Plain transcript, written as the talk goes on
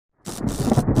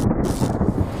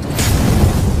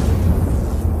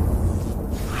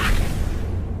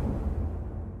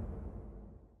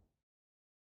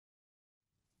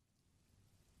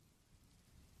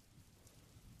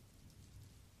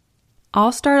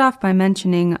I'll start off by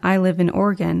mentioning I live in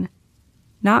Oregon.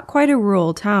 Not quite a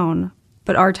rural town,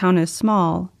 but our town is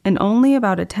small and only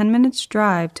about a 10 minutes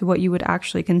drive to what you would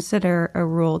actually consider a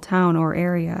rural town or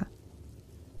area.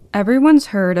 Everyone's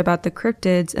heard about the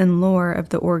cryptids and lore of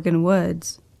the Oregon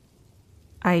woods.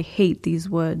 I hate these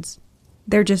woods.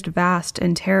 They're just vast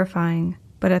and terrifying,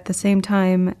 but at the same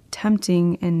time,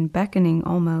 tempting and beckoning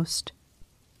almost.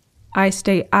 I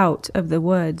stay out of the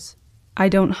woods. I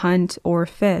don't hunt or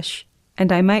fish,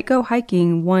 and I might go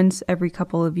hiking once every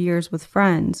couple of years with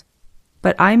friends,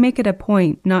 but I make it a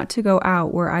point not to go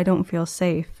out where I don't feel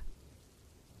safe.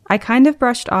 I kind of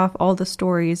brushed off all the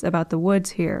stories about the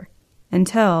woods here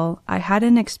until I had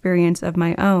an experience of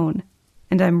my own,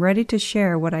 and I'm ready to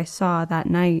share what I saw that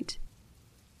night.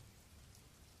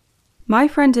 My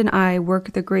friend and I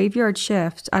work the graveyard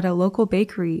shift at a local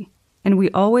bakery, and we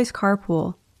always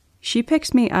carpool. She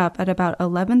picks me up at about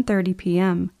 11:30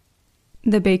 p.m.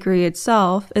 The bakery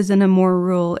itself is in a more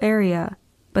rural area,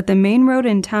 but the main road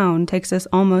in town takes us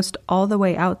almost all the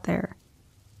way out there.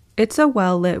 It's a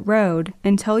well-lit road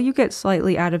until you get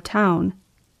slightly out of town,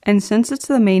 and since it's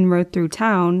the main road through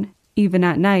town, even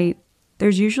at night,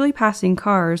 there's usually passing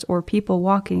cars or people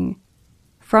walking.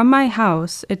 From my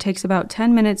house, it takes about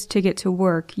 10 minutes to get to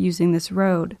work using this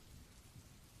road.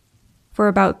 For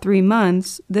about 3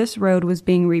 months, this road was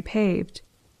being repaved.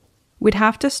 We'd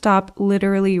have to stop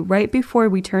literally right before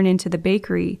we turn into the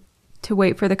bakery to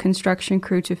wait for the construction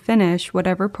crew to finish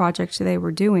whatever project they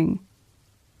were doing.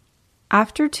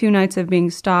 After 2 nights of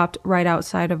being stopped right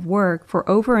outside of work for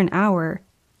over an hour,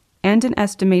 and an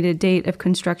estimated date of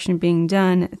construction being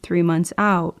done 3 months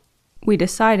out, we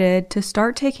decided to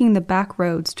start taking the back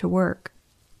roads to work.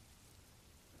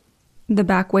 The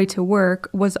back way to work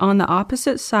was on the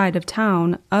opposite side of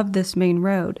town of this main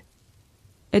road.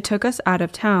 It took us out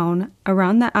of town,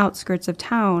 around the outskirts of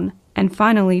town, and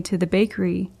finally to the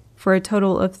bakery for a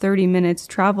total of 30 minutes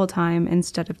travel time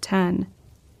instead of 10.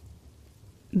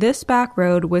 This back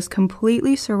road was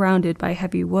completely surrounded by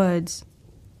heavy woods.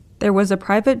 There was a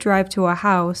private drive to a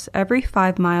house every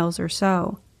 5 miles or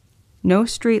so. No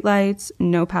streetlights,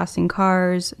 no passing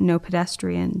cars, no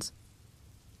pedestrians.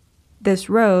 This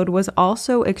road was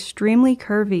also extremely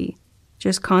curvy,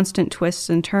 just constant twists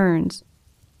and turns.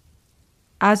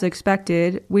 As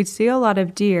expected, we'd see a lot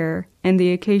of deer and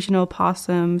the occasional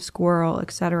possum, squirrel,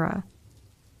 etc.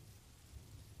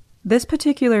 This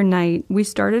particular night, we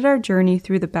started our journey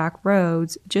through the back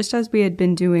roads just as we had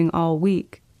been doing all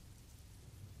week.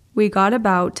 We got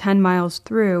about 10 miles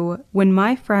through when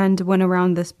my friend went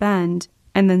around this bend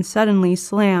and then suddenly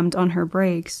slammed on her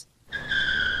brakes.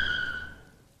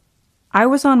 I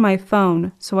was on my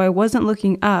phone, so I wasn't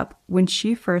looking up when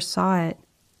she first saw it.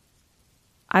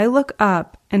 I look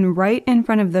up, and right in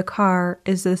front of the car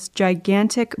is this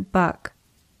gigantic buck.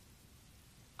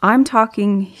 I'm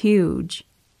talking huge,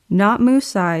 not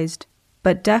moose-sized,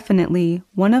 but definitely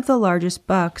one of the largest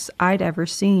bucks I'd ever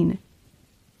seen.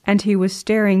 And he was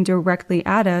staring directly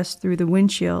at us through the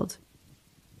windshield.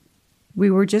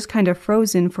 We were just kind of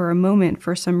frozen for a moment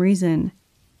for some reason.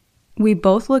 We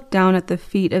both looked down at the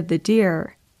feet of the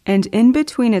deer, and in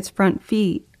between its front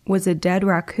feet was a dead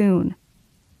raccoon.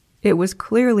 It was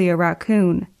clearly a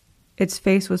raccoon. Its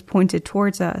face was pointed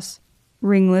towards us,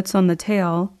 ringlets on the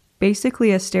tail, basically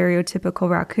a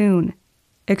stereotypical raccoon,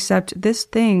 except this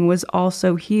thing was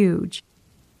also huge.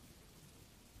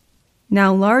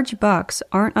 Now, large bucks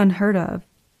aren't unheard of,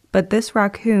 but this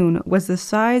raccoon was the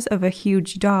size of a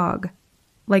huge dog,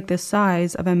 like the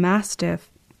size of a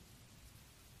mastiff.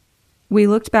 We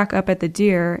looked back up at the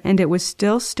deer, and it was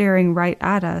still staring right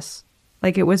at us,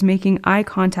 like it was making eye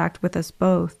contact with us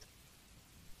both.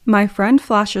 My friend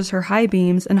flashes her high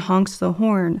beams and honks the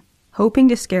horn, hoping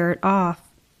to scare it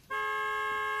off.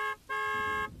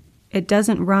 It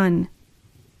doesn't run.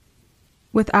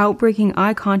 Without breaking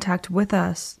eye contact with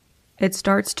us, it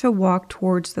starts to walk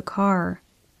towards the car,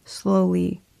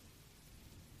 slowly.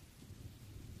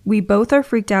 We both are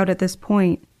freaked out at this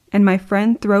point, and my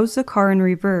friend throws the car in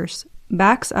reverse,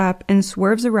 backs up, and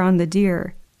swerves around the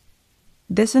deer.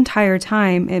 This entire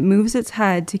time, it moves its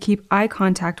head to keep eye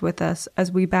contact with us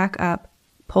as we back up,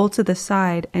 pull to the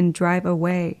side, and drive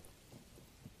away.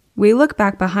 We look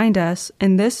back behind us,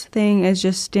 and this thing is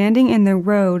just standing in the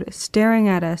road staring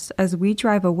at us as we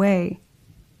drive away.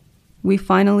 We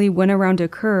finally went around a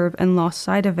curve and lost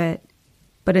sight of it,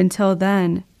 but until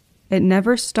then, it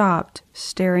never stopped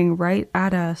staring right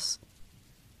at us.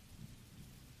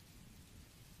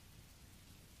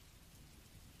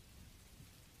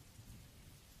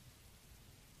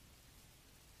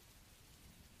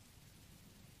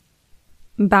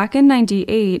 Back in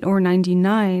 98 or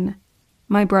 99,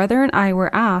 My brother and I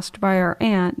were asked by our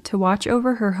aunt to watch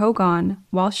over her hogan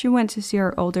while she went to see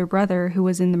our older brother who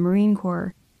was in the Marine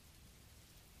Corps.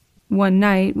 One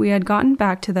night, we had gotten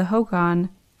back to the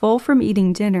hogan, full from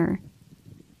eating dinner.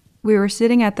 We were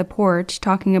sitting at the porch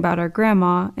talking about our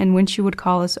grandma and when she would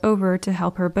call us over to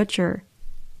help her butcher.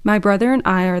 My brother and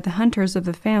I are the hunters of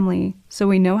the family, so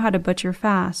we know how to butcher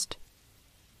fast.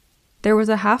 There was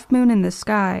a half moon in the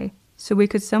sky, so we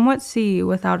could somewhat see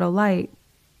without a light.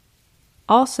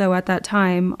 Also, at that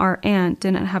time, our aunt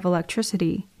didn't have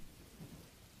electricity.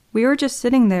 We were just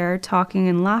sitting there talking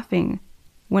and laughing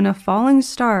when a falling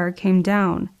star came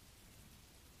down.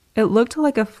 It looked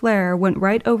like a flare went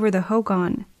right over the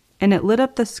hogan, and it lit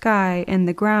up the sky and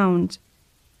the ground.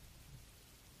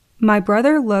 My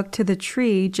brother looked to the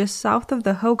tree just south of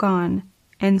the hogan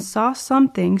and saw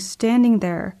something standing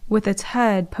there with its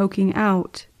head poking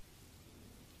out.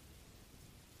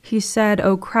 He said,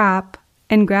 "Oh crap,"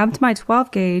 and grabbed my 12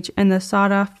 gauge and the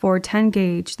sawed-off 410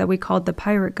 gauge that we called the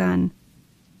pirate gun.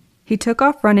 He took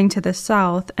off running to the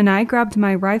south, and I grabbed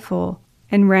my rifle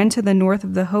and ran to the north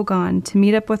of the hogan to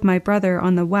meet up with my brother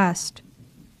on the west.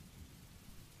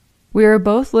 We were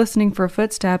both listening for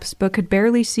footsteps but could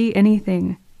barely see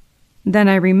anything. Then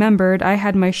I remembered I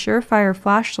had my Surefire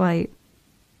flashlight.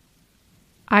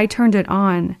 I turned it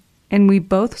on, and we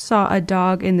both saw a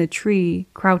dog in the tree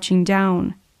crouching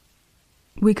down.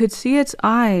 We could see its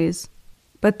eyes,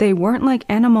 but they weren't like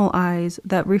animal eyes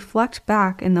that reflect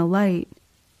back in the light.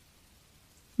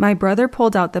 My brother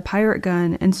pulled out the pirate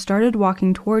gun and started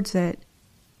walking towards it.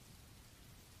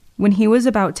 When he was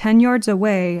about 10 yards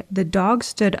away, the dog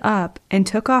stood up and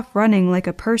took off running like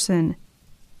a person.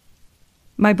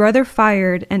 My brother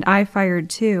fired, and I fired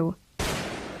too.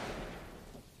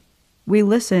 We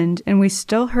listened, and we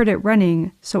still heard it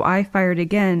running, so I fired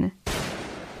again.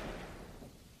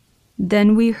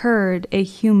 Then we heard a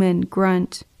human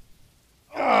grunt.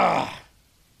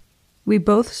 We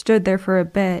both stood there for a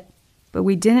bit, but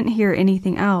we didn't hear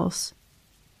anything else.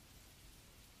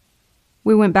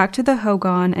 We went back to the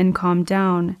hogan and calmed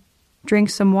down,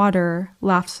 drank some water,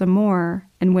 laughed some more,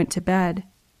 and went to bed.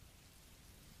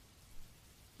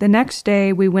 The next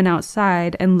day, we went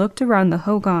outside and looked around the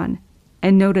hogan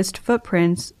and noticed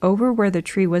footprints over where the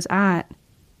tree was at.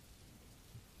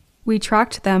 We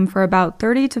tracked them for about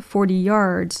 30 to 40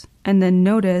 yards and then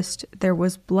noticed there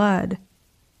was blood.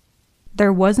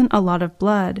 There wasn't a lot of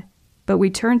blood, but we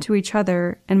turned to each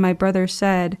other and my brother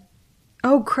said,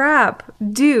 "Oh crap,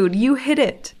 dude, you hit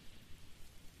it."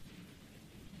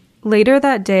 Later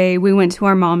that day, we went to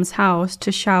our mom's house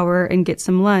to shower and get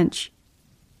some lunch.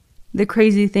 The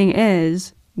crazy thing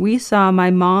is, we saw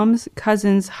my mom's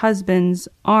cousin's husband's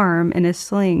arm in a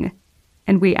sling,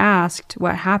 and we asked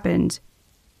what happened.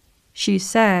 She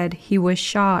said he was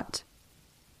shot.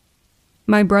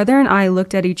 My brother and I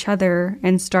looked at each other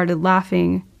and started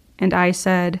laughing, and I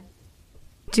said,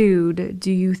 "Dude,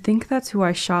 do you think that's who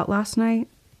I shot last night?"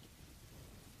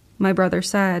 My brother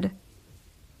said,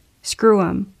 "Screw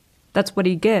him. That's what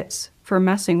he gets for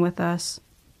messing with us."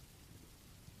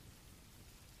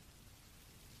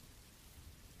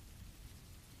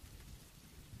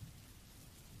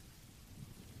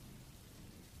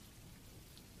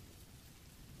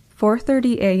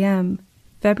 "4:30 a.m.,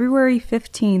 February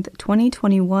 15th,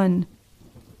 2021.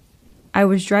 I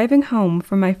was driving home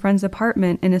from my friend's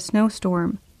apartment in a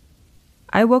snowstorm.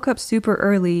 I woke up super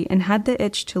early and had the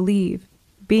itch to leave,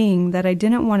 being that I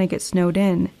didn't want to get snowed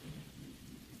in.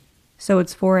 So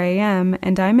it's 4 a.m.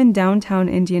 and I'm in downtown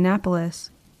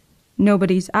Indianapolis.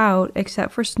 Nobody's out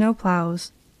except for snowplows.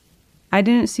 I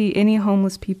didn't see any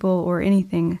homeless people or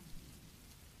anything.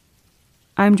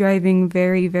 I'm driving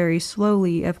very, very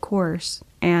slowly, of course,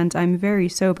 and I'm very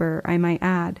sober, I might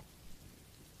add.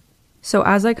 So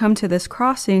as I come to this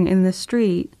crossing in the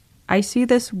street, I see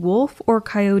this wolf or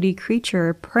coyote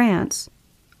creature prance,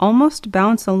 almost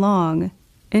bounce along,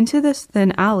 into this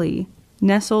thin alley,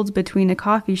 nestled between a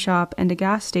coffee shop and a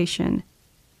gas station.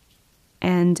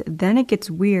 And then it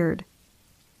gets weird.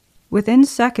 Within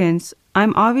seconds,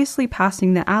 I'm obviously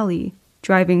passing the alley,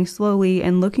 driving slowly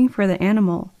and looking for the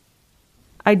animal.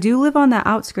 I do live on the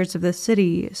outskirts of the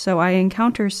city, so I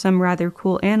encounter some rather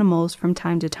cool animals from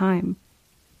time to time.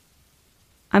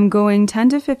 I'm going 10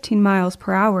 to 15 miles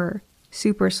per hour,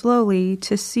 super slowly,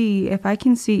 to see if I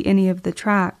can see any of the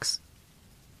tracks.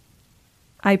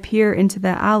 I peer into the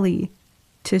alley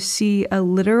to see a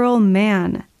literal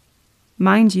man.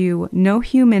 Mind you, no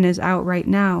human is out right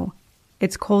now.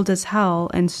 It's cold as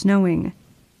hell and snowing.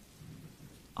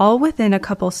 All within a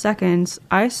couple seconds,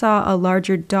 I saw a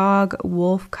larger dog,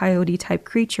 wolf, coyote type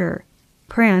creature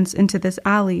prance into this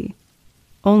alley.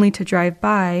 only to drive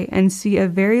by and see a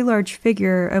very large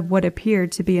figure of what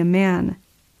appeared to be a man.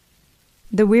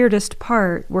 The weirdest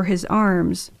part were his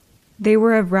arms. They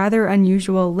were of rather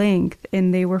unusual length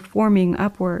and they were forming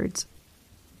upwards.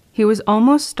 He was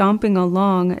almost stomping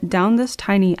along down this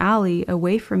tiny alley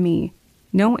away from me,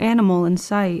 no animal in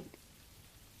sight.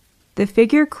 The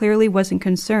figure clearly wasn't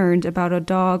concerned about a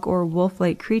dog or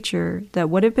wolf-like creature that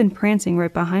would have been prancing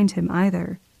right behind him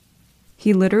either.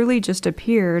 He literally just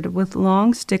appeared with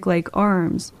long stick-like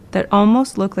arms that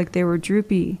almost looked like they were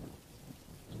droopy.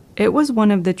 It was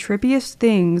one of the trippiest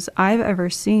things I've ever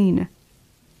seen.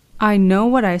 I know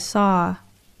what I saw,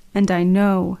 and I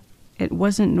know it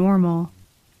wasn't normal.